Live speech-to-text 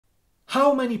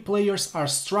How many players are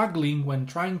struggling when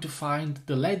trying to find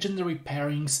the legendary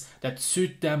pairings that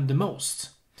suit them the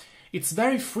most? It's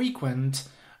very frequent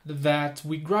that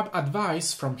we grab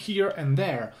advice from here and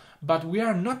there, but we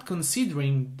are not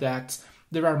considering that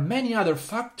there are many other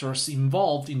factors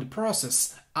involved in the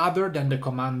process other than the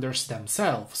commanders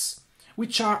themselves,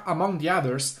 which are, among the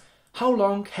others, how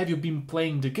long have you been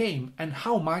playing the game and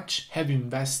how much have you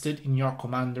invested in your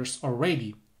commanders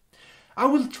already. I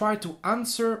will try to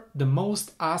answer the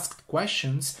most asked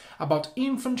questions about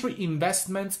infantry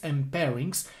investments and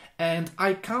pairings, and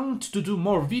I count to do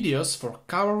more videos for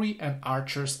cavalry and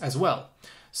archers as well.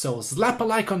 So slap a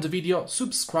like on the video,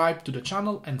 subscribe to the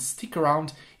channel and stick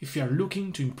around if you are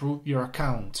looking to improve your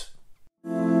account.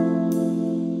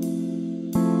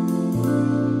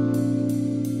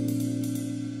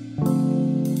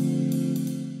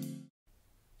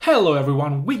 Hello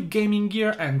everyone, Wick Gaming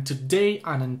here, and today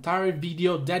an entire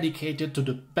video dedicated to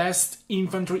the best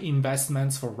infantry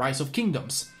investments for Rise of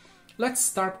Kingdoms. Let's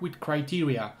start with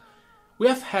criteria. We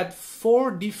have had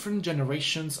 4 different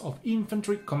generations of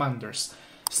infantry commanders,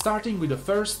 starting with the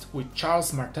first with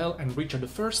Charles Martel and Richard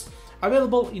I,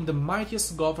 available in the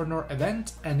Mightiest Governor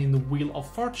event and in the Wheel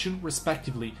of Fortune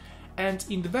respectively, and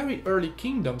in the very early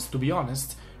kingdoms, to be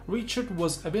honest, Richard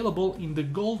was available in the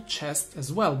gold chest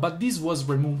as well, but this was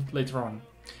removed later on.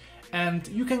 And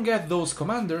you can get those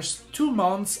commanders 2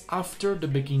 months after the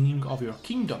beginning of your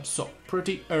kingdom, so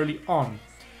pretty early on.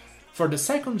 For the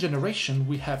second generation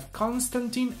we have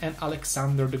Constantine and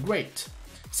Alexander the Great.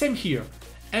 Same here,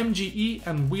 MGE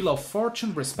and Wheel of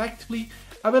Fortune respectively,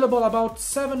 available about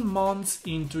 7 months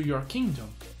into your kingdom.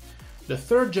 The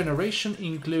third generation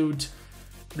include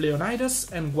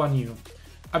Leonidas and Guan Yu,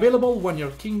 available when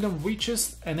your kingdom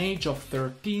reaches an age of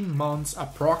 13 months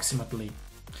approximately.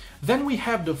 Then we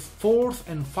have the fourth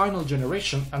and final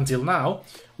generation until now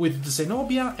with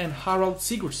Zenobia and Harald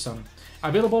Sigurdsson,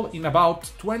 available in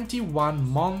about 21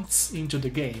 months into the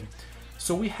game.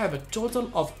 So we have a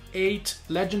total of 8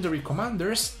 legendary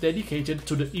commanders dedicated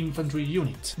to the infantry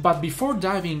unit. But before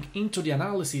diving into the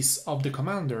analysis of the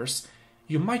commanders,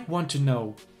 you might want to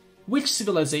know which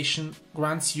civilization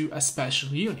grants you a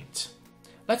special unit.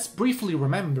 Let's briefly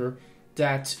remember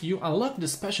that you unlock the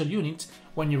special unit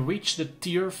when you reach the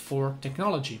tier 4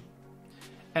 technology.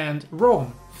 And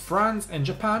Rome, France and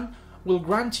Japan will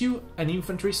grant you an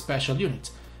infantry special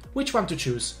unit. Which one to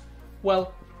choose?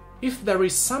 Well, if there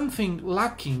is something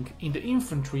lacking in the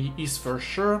infantry is for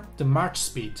sure the march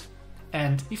speed.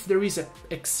 And if there is an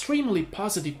extremely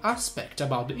positive aspect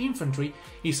about the infantry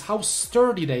is how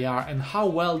sturdy they are and how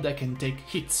well they can take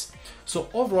hits. So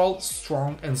overall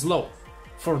strong and slow.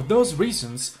 For those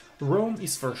reasons, Rome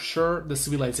is for sure the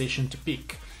civilization to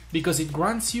pick, because it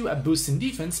grants you a boost in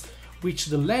defense, which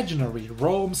the legendary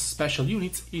Rome's special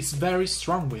units is very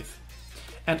strong with,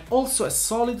 and also a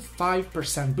solid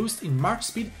 5% boost in march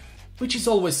speed, which is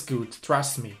always good,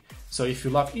 trust me. So if you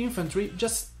love infantry,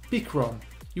 just pick Rome,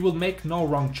 you will make no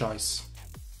wrong choice.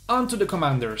 On to the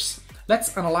commanders.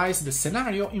 Let's analyze the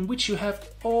scenario in which you have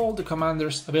all the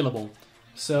commanders available.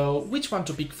 So which one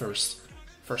to pick first?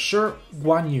 For sure,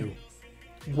 Guan Yu.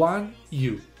 Guan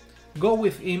Yu. Go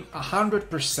with him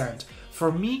 100%.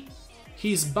 For me,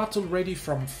 he is battle ready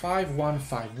from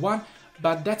 5151,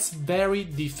 but that's very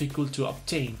difficult to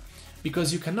obtain,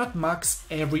 because you cannot max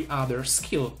every other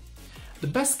skill. The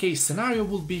best case scenario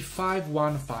will be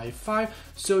 5155,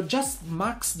 so just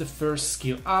max the first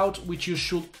skill out, which you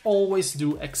should always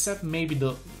do, except maybe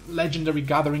the legendary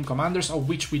gathering commanders, of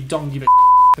which we don't give a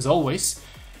as always.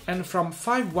 And from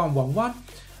 5111,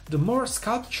 the more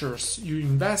sculptures you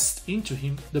invest into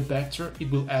him, the better it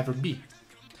will ever be.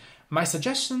 My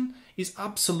suggestion is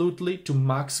absolutely to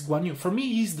max Guan Yu. For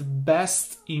me, he's the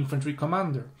best infantry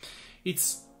commander.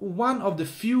 It's one of the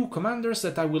few commanders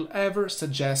that I will ever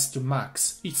suggest to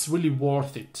max. It's really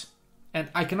worth it. And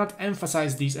I cannot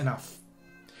emphasize this enough.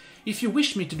 If you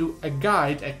wish me to do a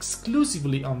guide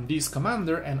exclusively on this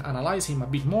commander and analyze him a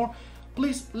bit more,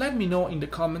 please let me know in the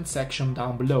comment section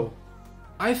down below.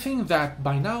 I think that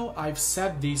by now I've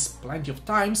said this plenty of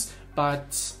times,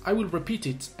 but I will repeat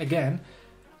it again.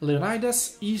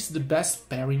 Leonidas is the best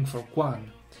pairing for Guan,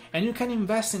 and you can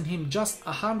invest in him just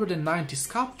 190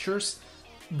 sculptures,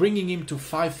 bringing him to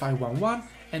 5511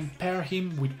 and pair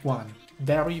him with Guan.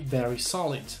 Very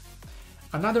solid.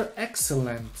 Another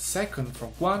excellent second for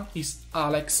Guan is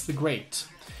Alex the Great,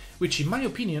 which in my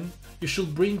opinion you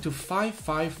should bring to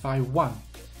 5551.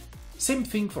 Same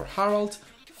thing for Harald,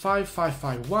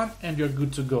 5551 and you're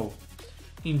good to go.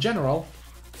 In general,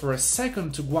 for a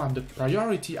second to Guan, the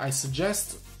priority I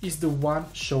suggest is the one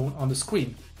shown on the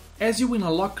screen. As you will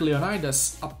unlock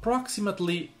Leonidas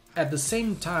approximately at the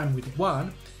same time with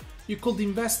one, you could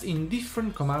invest in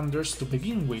different commanders to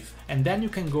begin with, and then you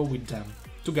can go with them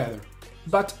together.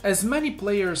 But as many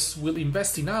players will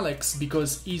invest in Alex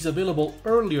because he's available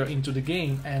earlier into the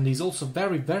game and is also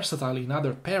very versatile in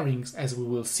other pairings, as we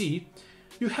will see,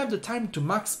 you have the time to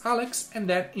max Alex and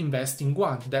then invest in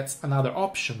Guan. That's another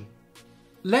option.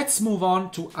 Let's move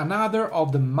on to another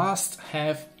of the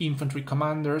must-have infantry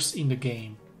commanders in the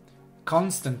game,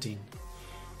 Constantine.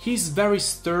 He's very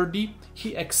sturdy,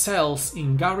 he excels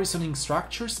in garrisoning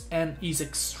structures and is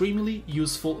extremely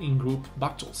useful in group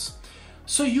battles.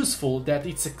 So useful that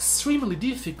it's extremely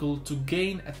difficult to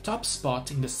gain a top spot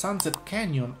in the Sunset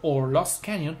Canyon or Lost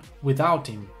Canyon without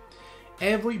him.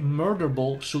 Every murder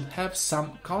ball should have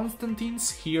some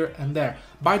Constantines here and there.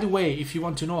 By the way, if you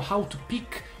want to know how to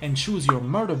pick and choose your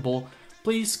murder ball,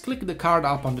 please click the card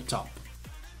up on the top.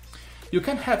 You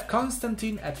can have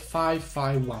Constantine at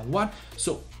 5511,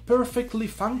 so perfectly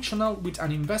functional with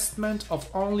an investment of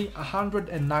only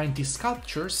 190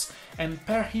 sculptures, and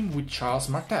pair him with Charles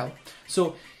Martel.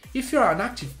 So if you're an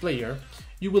active player,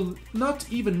 you will not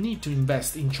even need to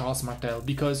invest in Charles Martel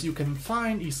because you can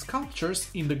find his sculptures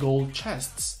in the gold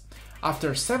chests.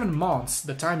 After 7 months,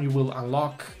 the time you will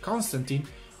unlock Constantine,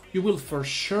 you will for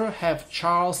sure have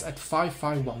Charles at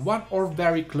 5511 or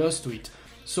very close to it.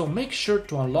 So make sure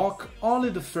to unlock only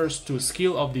the first 2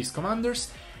 skills of these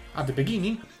commanders at the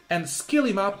beginning and skill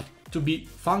him up to be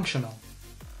functional.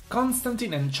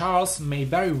 Constantine and Charles may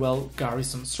very well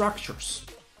garrison structures.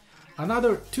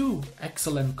 Another 2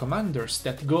 excellent commanders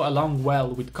that go along well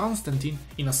with Constantine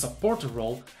in a supporter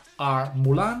role are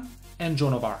Mulan and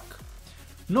Joan of Arc.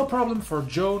 No problem for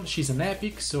Joan, she's an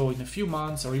epic, so in a few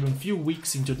months or even few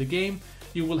weeks into the game,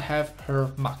 you will have her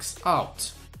maxed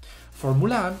out. For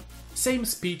Mulan, same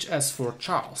speech as for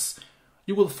Charles.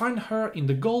 You will find her in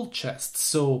the gold chest,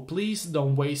 so please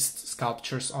don't waste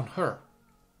sculptures on her.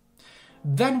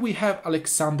 Then we have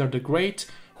Alexander the Great,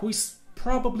 who is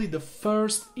probably the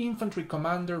first infantry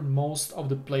commander most of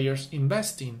the players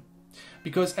invest in.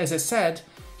 Because as I said,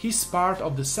 he's part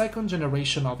of the 2nd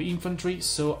generation of infantry,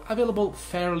 so available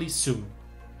fairly soon.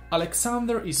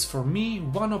 Alexander is for me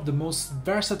one of the most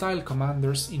versatile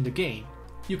commanders in the game.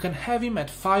 You can have him at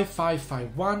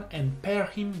 5551 and pair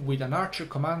him with an archer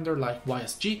commander like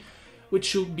YSG, which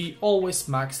should be always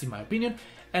maxed in my opinion,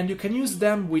 and you can use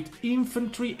them with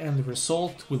infantry and the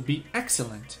result will be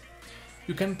excellent.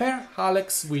 You can pair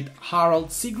Alex with Harald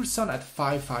Sigurdsson at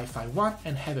 5551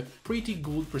 and have a pretty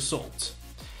good result.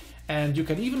 And you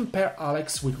can even pair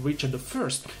Alex with Richard I,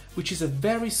 which is a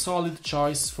very solid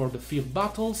choice for the field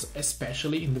battles,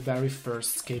 especially in the very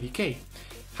first KVK.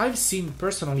 I've seen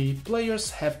personally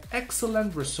players have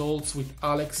excellent results with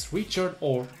Alex Richard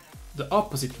or the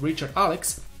opposite Richard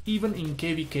Alex even in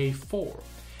KVK 4.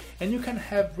 And you can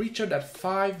have Richard at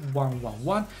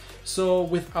 5111, so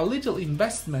with a little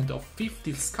investment of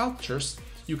 50 sculptures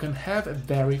you can have a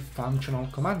very functional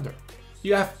commander.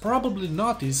 You have probably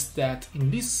noticed that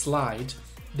in this slide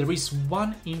there is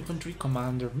one infantry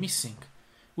commander missing,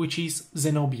 which is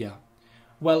Zenobia.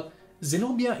 Well,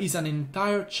 Zenobia is an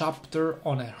entire chapter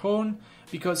on her own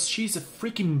because she's a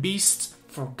freaking beast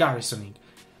for garrisoning.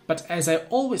 But as I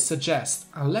always suggest,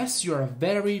 unless you are a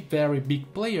very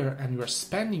big player and you are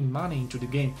spending money into the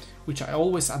game, which I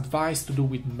always advise to do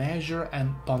with measure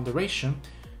and ponderation,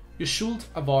 you should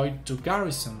avoid to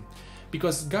garrison,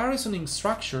 because garrisoning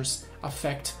structures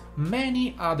affect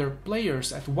many other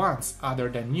players at once other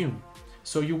than you.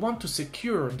 So you want to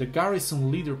secure the garrison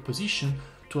leader position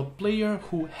to a player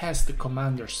who has the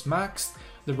commanders maxed,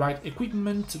 the right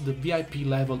equipment, the VIP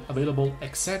level available,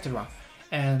 etc.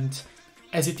 And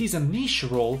as it is a niche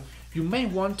role, you may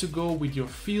want to go with your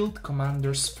field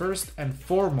commanders first and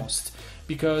foremost,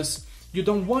 because you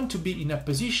don't want to be in a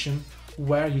position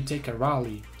where you take a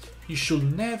rally. You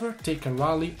should never take a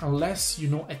rally unless you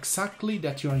know exactly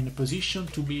that you are in a position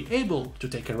to be able to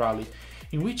take a rally,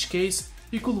 in which case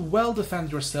you could well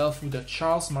defend yourself with a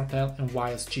Charles Martel and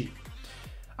YSG.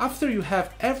 After you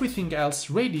have everything else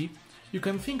ready, you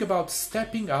can think about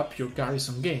stepping up your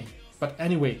garrison game. But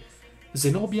anyway,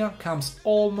 Zenobia comes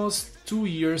almost 2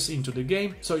 years into the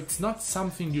game, so it's not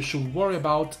something you should worry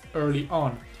about early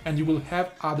on, and you will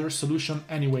have other solution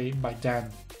anyway by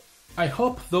then. I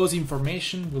hope those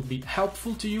information will be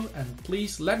helpful to you, and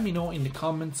please let me know in the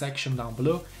comment section down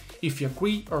below if you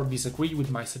agree or disagree with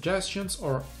my suggestions,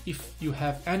 or if you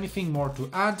have anything more to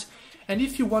add, and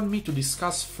if you want me to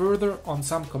discuss further on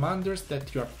some commanders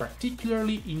that you are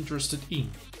particularly interested in.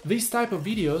 These type of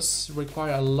videos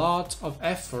require a lot of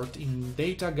effort in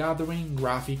data gathering,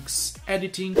 graphics,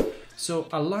 editing, so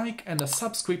a like and a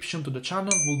subscription to the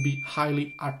channel will be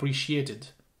highly appreciated.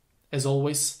 As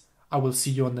always, I will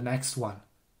see you on the next one.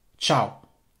 Ciao!